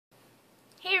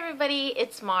everybody,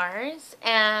 it's Mars,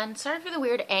 and sorry for the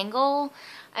weird angle.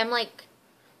 I'm like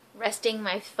resting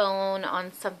my phone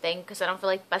on something because I don't feel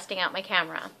like busting out my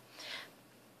camera.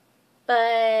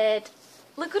 But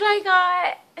look what I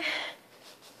got.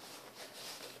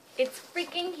 It's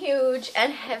freaking huge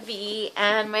and heavy,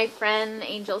 and my friend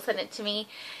Angel sent it to me,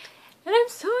 and I'm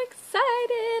so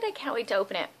excited. I can't wait to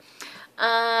open it.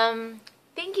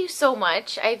 Thank you so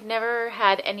much. I've never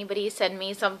had anybody send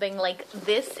me something like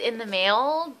this in the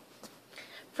mail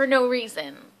for no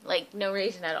reason. Like, no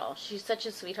reason at all. She's such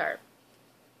a sweetheart.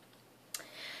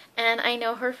 And I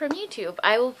know her from YouTube.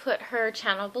 I will put her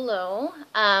channel below.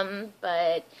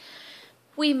 But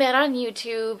we met on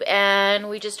YouTube and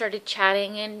we just started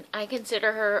chatting, and I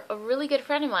consider her a really good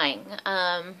friend of mine.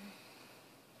 I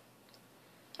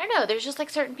don't know, there's just like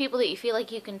certain people that you feel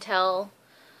like you can tell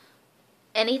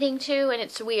anything to, and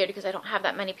it's weird because I don't have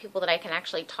that many people that I can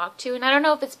actually talk to, and I don't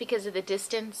know if it's because of the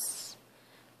distance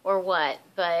or what,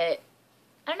 but I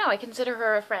don't know, I consider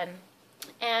her a friend.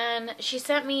 And she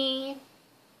sent me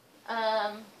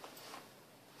a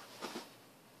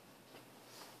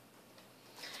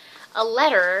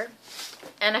letter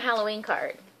and a Halloween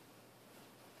card,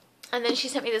 and then she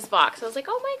sent me this box. I was like,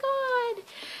 oh my god.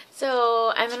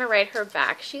 So I'm gonna write her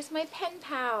back. She's my pen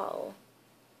pal.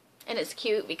 And it's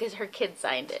cute because her kid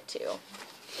signed it too.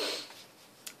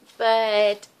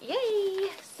 But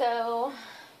yay! So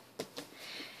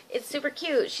it's super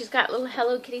cute. She's got little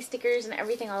Hello Kitty stickers and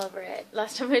everything all over it.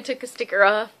 Last time I took a sticker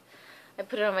off, I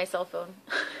put it on my cell phone.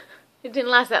 It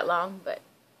didn't last that long, but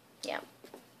yeah.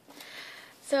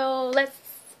 So let's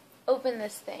open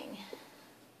this thing.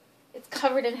 It's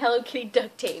covered in Hello Kitty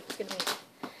duct tape. It's gonna be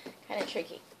kind of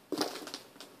tricky.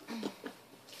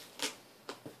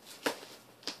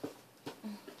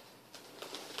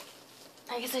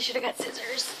 I guess I should have got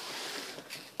scissors.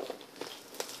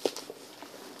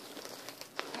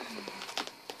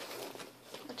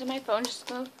 Did my phone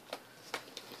just move?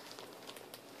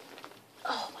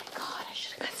 Oh my god, I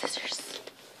should have got scissors.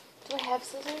 Do I have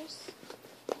scissors?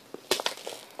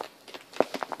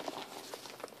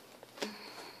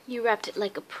 You wrapped it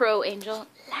like a pro, Angel.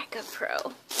 Like a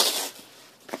pro.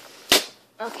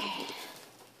 Okay. I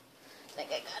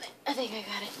think I got it. I think I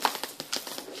got it.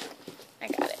 I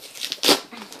got it.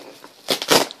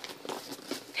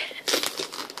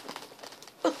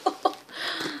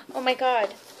 Oh my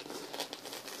god.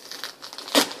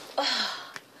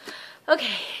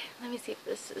 Okay, let me see if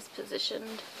this is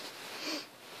positioned.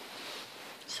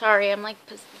 Sorry, I'm like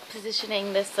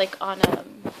positioning this like on a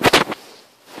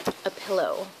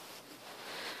pillow.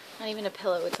 Not even a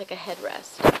pillow, it's like a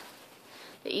headrest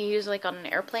that you use like on an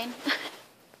airplane.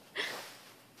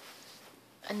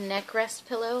 A neck rest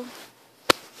pillow.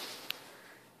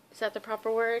 Is that the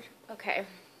proper word? Okay.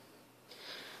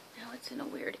 Now it's in a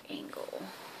weird angle.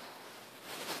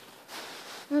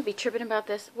 I'm gonna be tripping about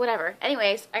this. Whatever.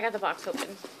 Anyways, I got the box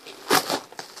open.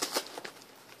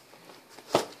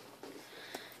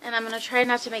 And I'm gonna try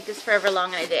not to make this forever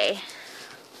long in a day,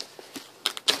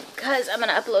 because I'm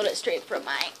gonna upload it straight from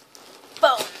my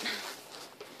phone.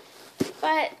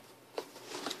 But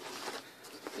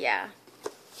yeah.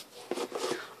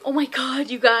 Oh my god,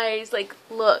 you guys, like,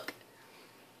 look.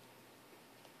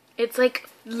 It's like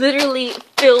literally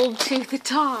filled to the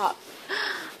top.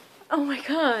 Oh my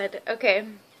god. Okay.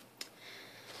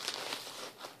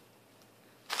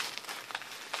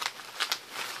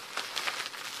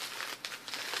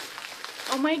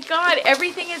 Oh my god,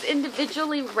 everything is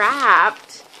individually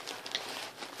wrapped.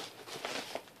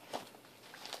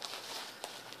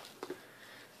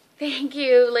 Thank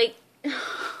you. Like,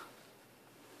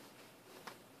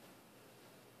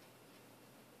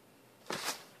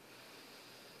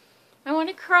 I want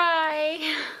to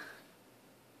cry.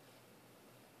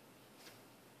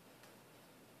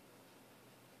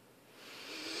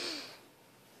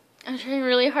 I'm trying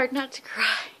really hard not to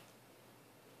cry.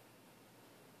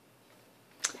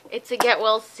 It's a get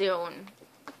well soon.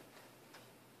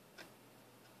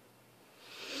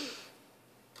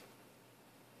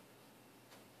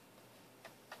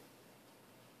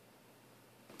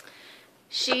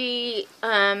 She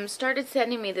started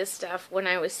sending me this stuff when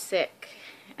I was sick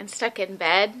and stuck in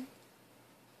bed.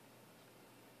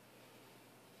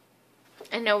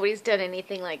 And nobody's done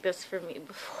anything like this for me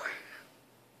before.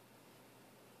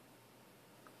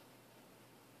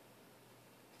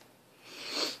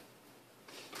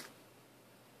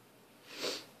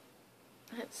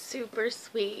 That's super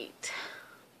sweet.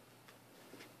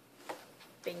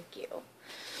 Thank you.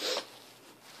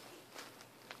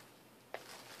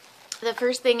 The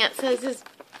first thing it says is,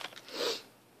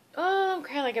 oh, I'm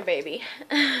crying like a baby.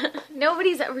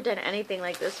 Nobody's ever done anything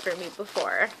like this for me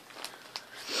before.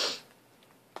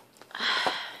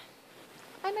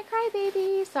 I'm a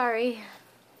crybaby. Sorry.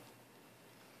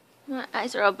 My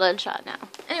eyes are all bloodshot now.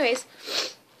 Anyways,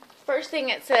 first thing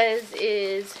it says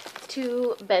is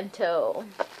to bento.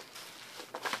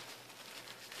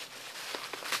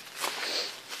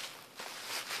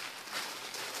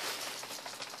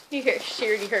 Here, she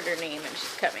already heard her name and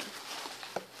she's coming.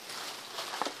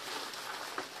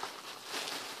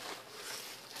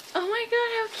 Oh my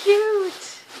god, how cute!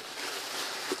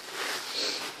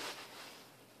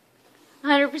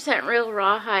 100% real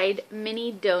rawhide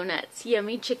mini donuts,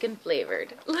 yummy chicken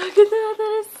flavored. Look at that,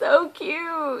 that is so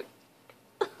cute.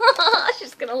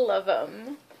 She's gonna love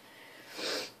them.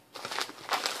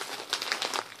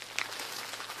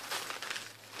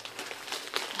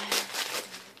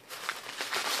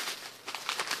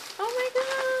 Oh my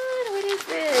god, what is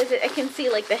this? I can see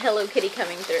like the Hello Kitty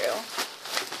coming through.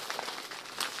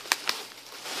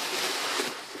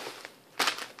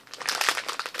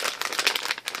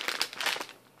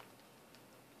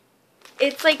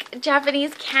 It's like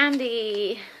Japanese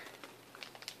candy.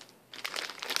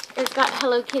 It's got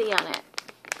Hello Kitty on it.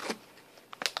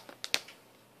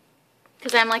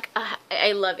 Because I'm like,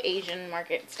 I love Asian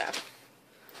market stuff.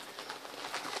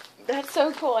 That's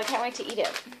so cool. I can't wait to eat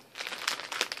it.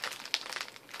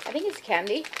 I think it's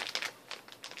candy.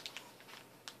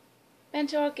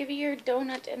 Bento, I'll give you your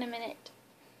donut in a minute.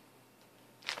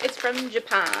 It's from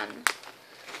Japan.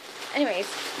 Anyways,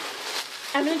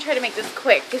 I'm going to try to make this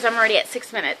quick because I'm already at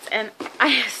 6 minutes and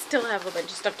I still have a bunch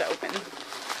of stuff to open.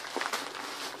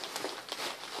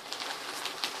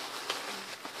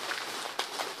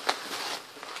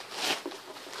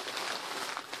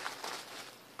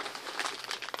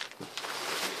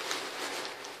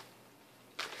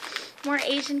 More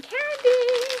Asian candy.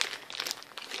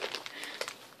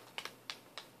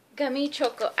 Gummy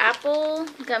choco apple,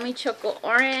 gummy choco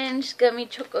orange, gummy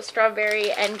choco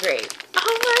strawberry, and grape.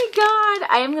 Oh my god,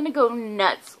 I am gonna go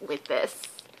nuts with this.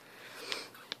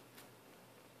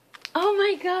 Oh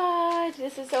my god,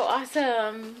 this is so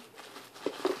awesome.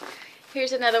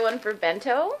 Here's another one for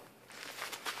bento.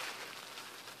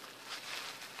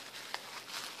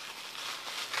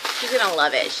 She's gonna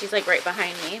love it. She's like right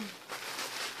behind me.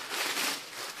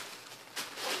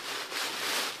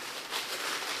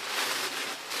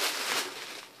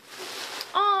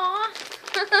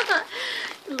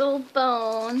 Little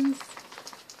bones.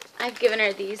 I've given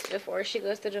her these before. She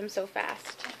goes through them so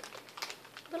fast.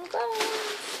 Little bones.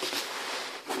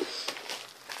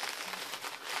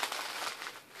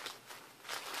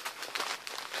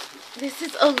 This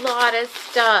is a lot of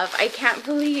stuff. I can't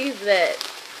believe that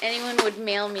anyone would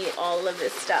mail me all of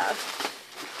this stuff.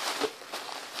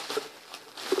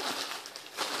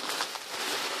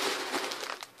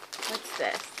 What's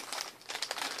this?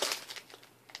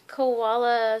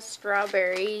 Koala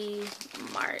Strawberry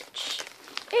March.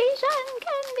 Asian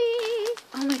candy.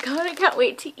 Oh my god, I can't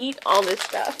wait to eat all this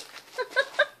stuff.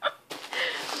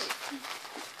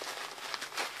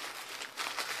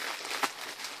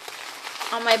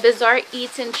 On my Bizarre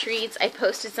Eats and Treats, I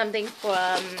posted something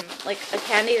from like a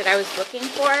candy that I was looking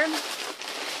for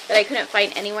that I couldn't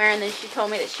find anywhere, and then she told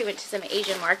me that she went to some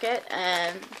Asian market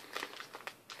and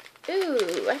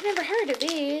ooh, I've never heard of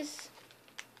these.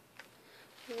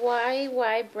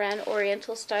 YY brand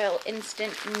Oriental style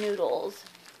instant noodles.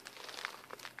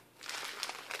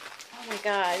 Oh my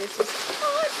god, this is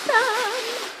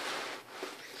awesome!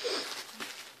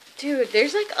 Dude,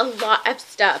 there's like a lot of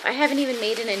stuff. I haven't even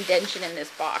made an indention in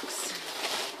this box.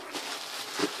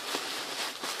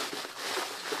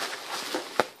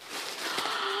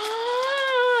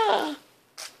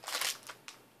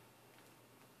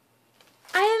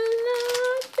 I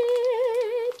love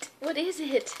it! What is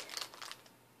it?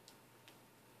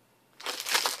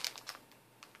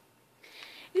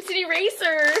 It's an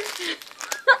eraser.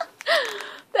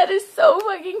 That is so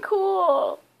fucking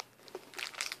cool.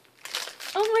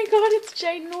 Oh my god, it's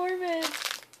ginormous.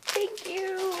 Thank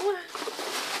you.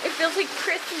 It feels like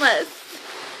Christmas.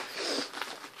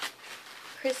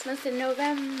 Christmas in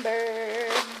November.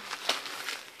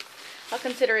 I'll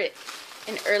consider it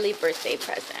an early birthday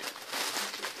present.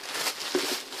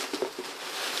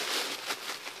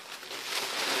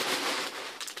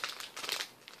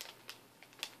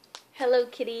 Hello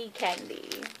Kitty candy.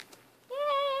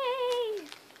 Yay!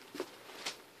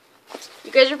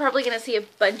 You guys are probably going to see a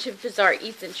bunch of Bizarre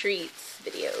Eats and Treats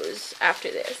videos after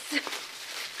this.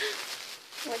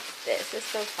 What's this? It's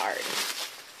so hard.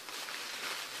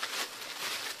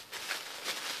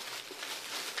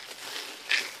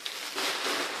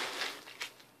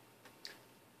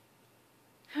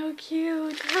 How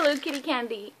cute. Hello Kitty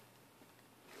candy.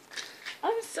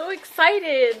 I'm so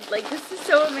excited. Like, this is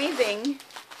so amazing.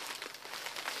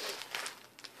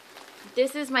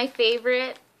 This is my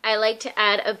favorite. I like to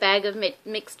add a bag of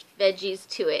mixed veggies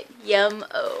to it.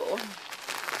 Yum-o.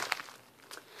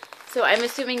 So I'm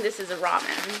assuming this is a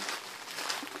ramen.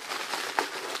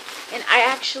 And I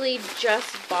actually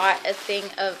just bought a thing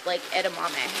of like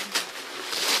edamame.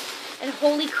 And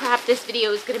holy crap, this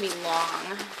video is going to be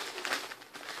long.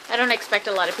 I don't expect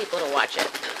a lot of people to watch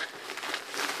it.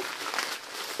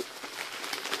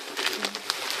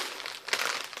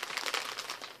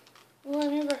 Oh,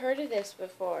 I've never heard of this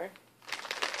before.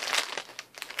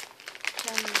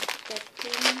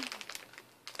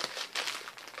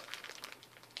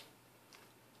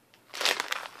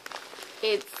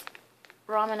 It's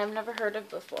ramen I've never heard of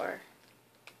before.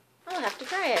 I'll have to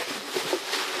try it.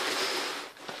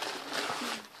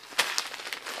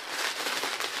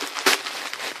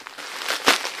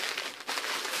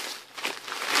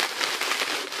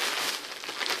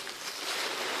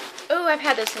 Oh, I've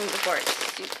had this one before.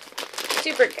 It's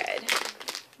super good.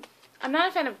 I'm not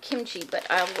a fan of kimchi, but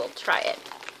I will try it.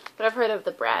 But I've heard of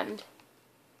the brand.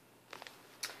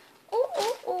 Oh,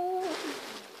 oh, oh.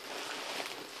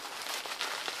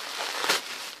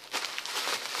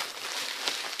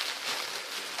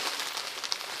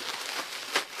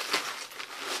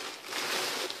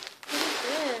 What is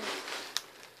this?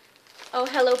 Oh,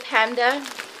 Hello Panda.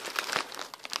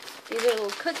 These are little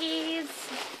cookies.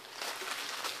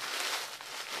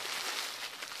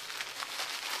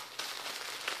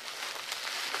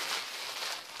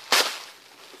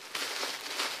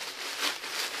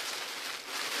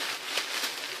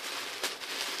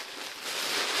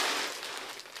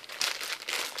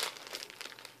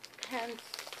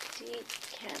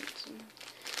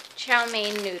 Chow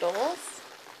mein noodles.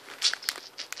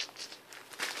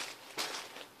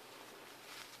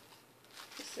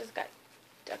 This has got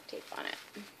duct tape on it.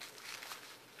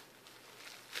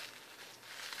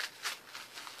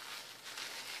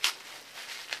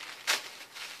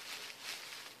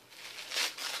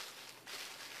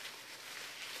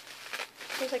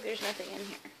 Feels like there's nothing in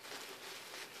here.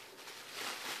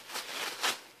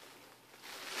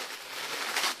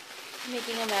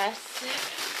 Making a mess.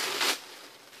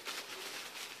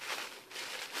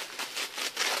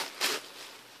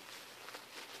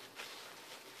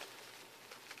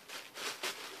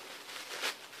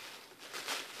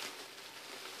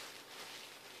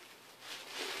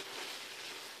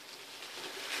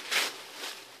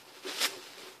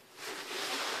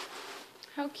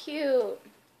 How cute.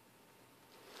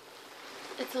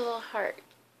 It's a little heart.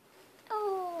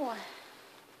 Oh.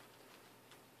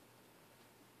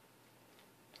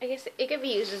 I guess it could be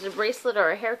used as a bracelet or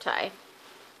a hair tie.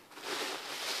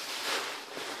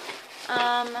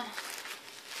 I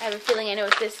have a feeling I know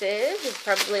what this is. It's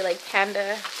probably like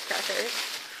panda crackers.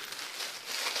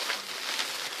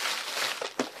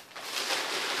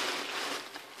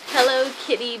 Hello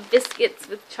Kitty biscuits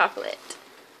with chocolate.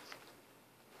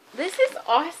 This is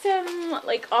awesome.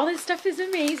 Like, all this stuff is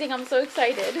amazing. I'm so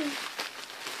excited.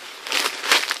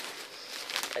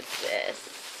 What's this?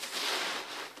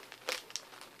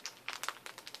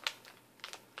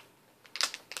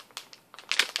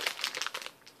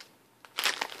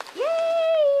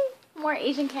 Yay! More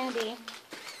Asian candy.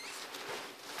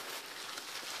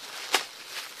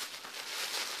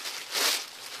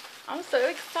 I'm so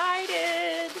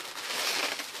excited.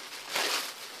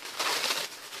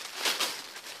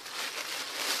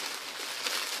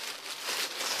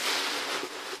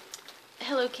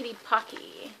 Hello Kitty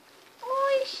Pocky.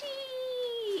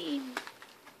 Oishi!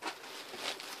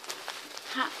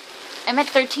 Ha. I'm at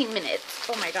 13 minutes.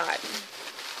 Oh my god.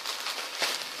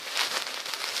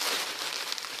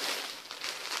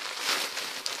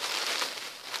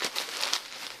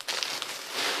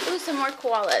 Ooh, some more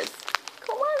koalas.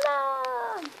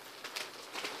 Koala!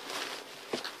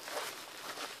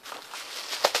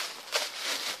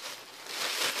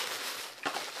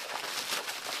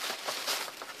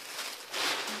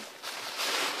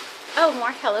 Oh,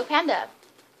 more Hello Panda.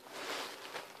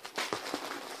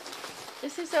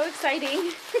 This is so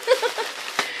exciting.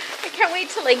 I can't wait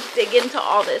to like dig into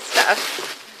all this stuff.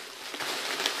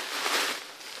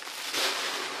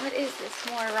 What is this?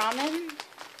 More ramen?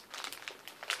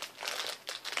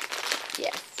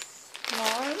 Yes.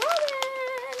 More ramen.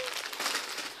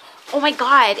 Oh my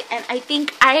god. And I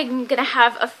think I'm going to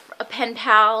have a pen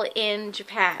pal in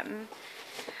Japan.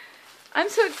 I'm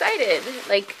so excited.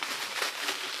 Like,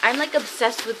 I'm like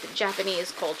obsessed with the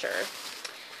Japanese culture.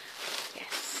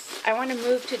 Yes, I want to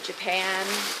move to Japan.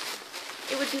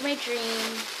 It would be my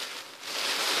dream.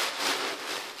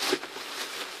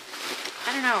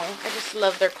 I don't know, I just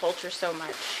love their culture so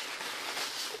much.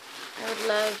 I would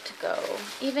love to go,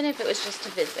 even if it was just to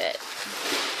visit.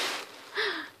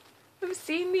 I've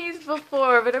seen these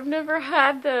before, but I've never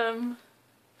had them.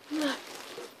 Look.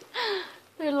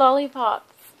 They're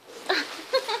lollipops.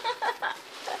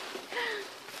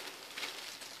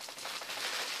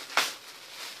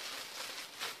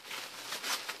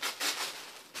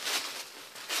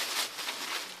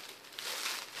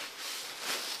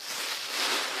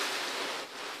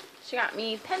 She got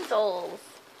me pencils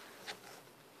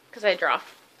because I draw.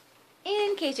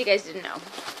 In case you guys didn't know.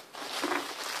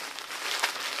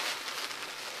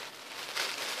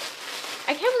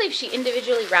 I can't believe she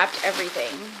individually wrapped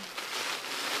everything.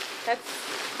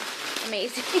 That's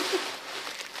amazing.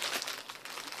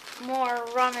 More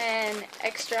ramen,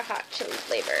 extra hot chili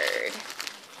flavored.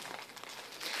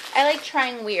 I like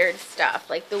trying weird stuff.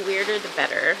 Like, the weirder the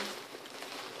better.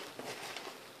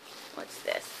 What's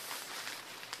this?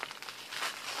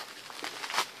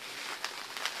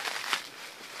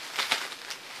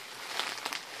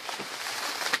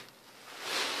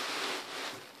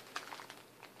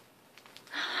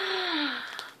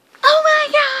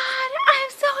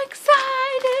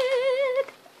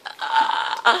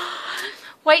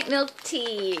 White milk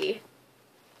tea.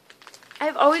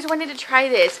 I've always wanted to try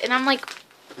this, and I'm like,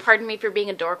 pardon me for being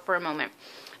a dork for a moment,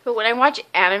 but when I watch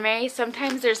anime,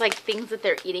 sometimes there's like things that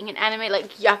they're eating in anime,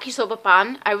 like yakisoba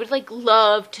pan. I would like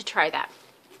love to try that,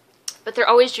 but they're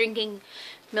always drinking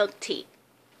milk tea,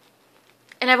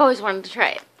 and I've always wanted to try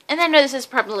it. And I know this is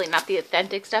probably not the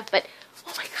authentic stuff, but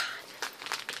oh my god,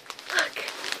 look.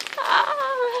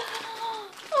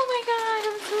 Oh my god,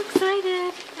 I'm so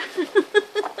excited.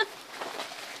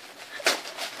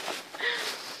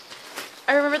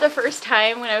 I remember the first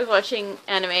time when I was watching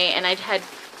anime and I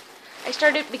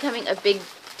started becoming a big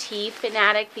tea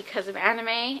fanatic because of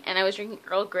anime, and I was drinking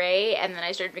Earl Grey, and then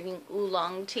I started drinking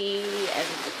oolong tea, and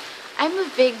I'm a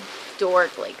big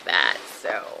dork like that,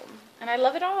 so, and I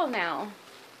love it all now.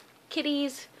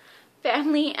 Kitties,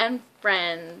 family, and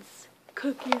friends.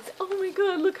 Cookies. Oh my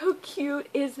god, look how cute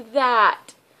is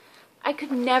that? I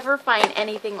could never find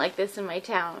anything like this in my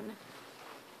town.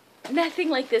 Nothing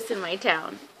like this in my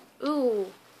town. Ooh.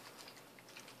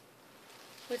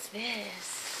 What's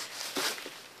this?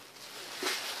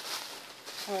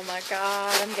 Oh my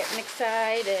god, I'm getting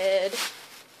excited.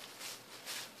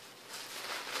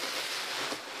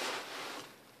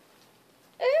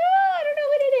 I don't know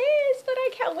what it is, but I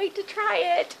can't wait to try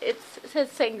it. It says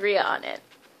sangria on it.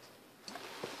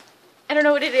 I don't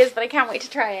know what it is, but I can't wait to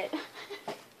try it.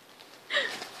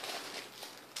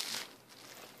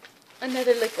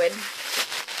 Another liquid.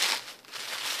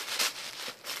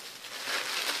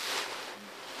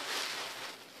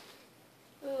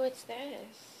 What's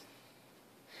this?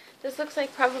 This looks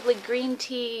like probably green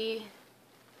tea,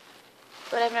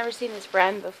 but I've never seen this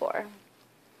brand before.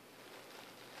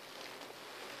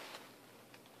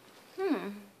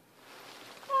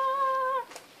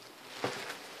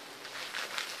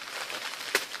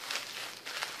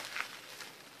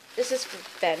 This is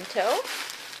for bento.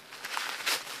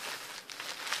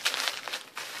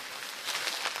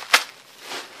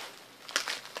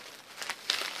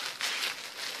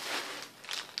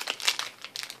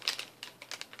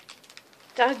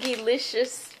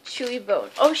 Doggy-licious chewy bone.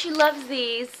 Oh, she loves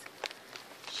these.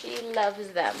 She loves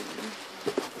them.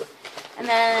 And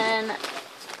then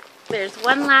there's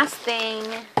one last thing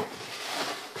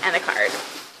and a card.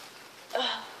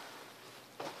 Ugh.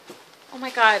 Oh my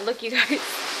god, look you guys.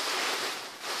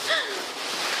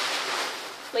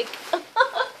 Like,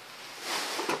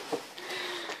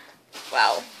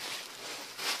 wow.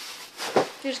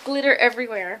 There's glitter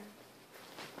everywhere.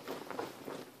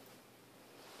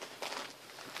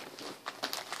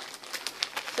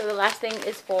 So the last thing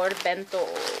is for bento.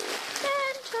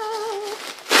 Bento!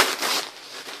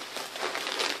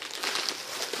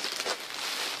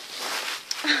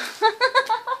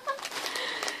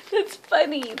 That's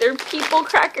funny. They're people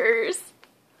crackers.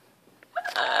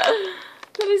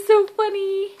 That is so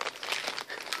funny.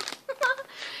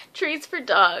 Treats for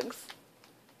dogs.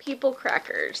 People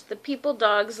crackers. The people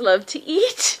dogs love to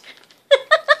eat.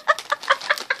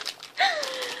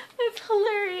 That's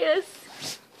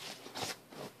hilarious.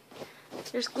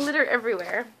 There's glitter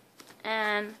everywhere.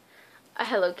 And a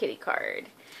Hello Kitty card.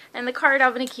 And the card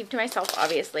I'm going to keep to myself,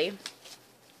 obviously.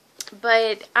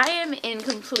 But I am in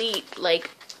complete, like,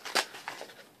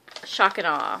 shock and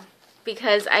awe.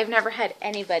 Because I've never had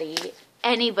anybody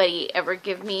ever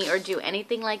give me or do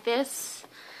anything like this.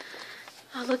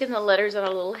 Oh, look at the letters on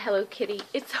a little Hello Kitty.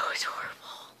 It's so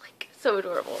adorable. Like, so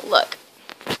adorable. Look.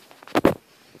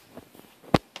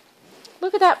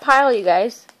 Look at that pile, you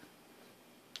guys.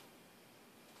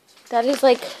 That is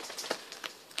like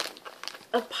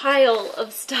a pile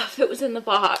of stuff that was in the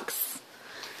box.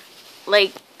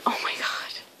 Like, oh my god.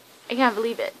 I can't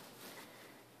believe it.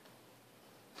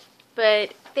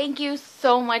 But thank you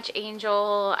so much,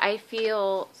 Angel. I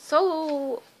feel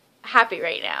so happy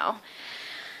right now.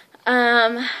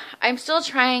 I'm still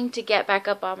trying to get back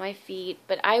up on my feet,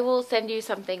 but I will send you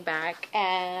something back.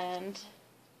 And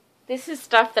this is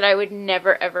stuff that I would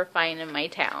never ever find in my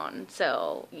town.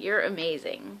 So you're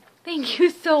amazing. Thank you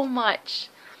so much.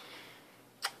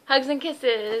 Hugs and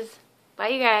kisses. Bye,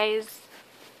 you guys.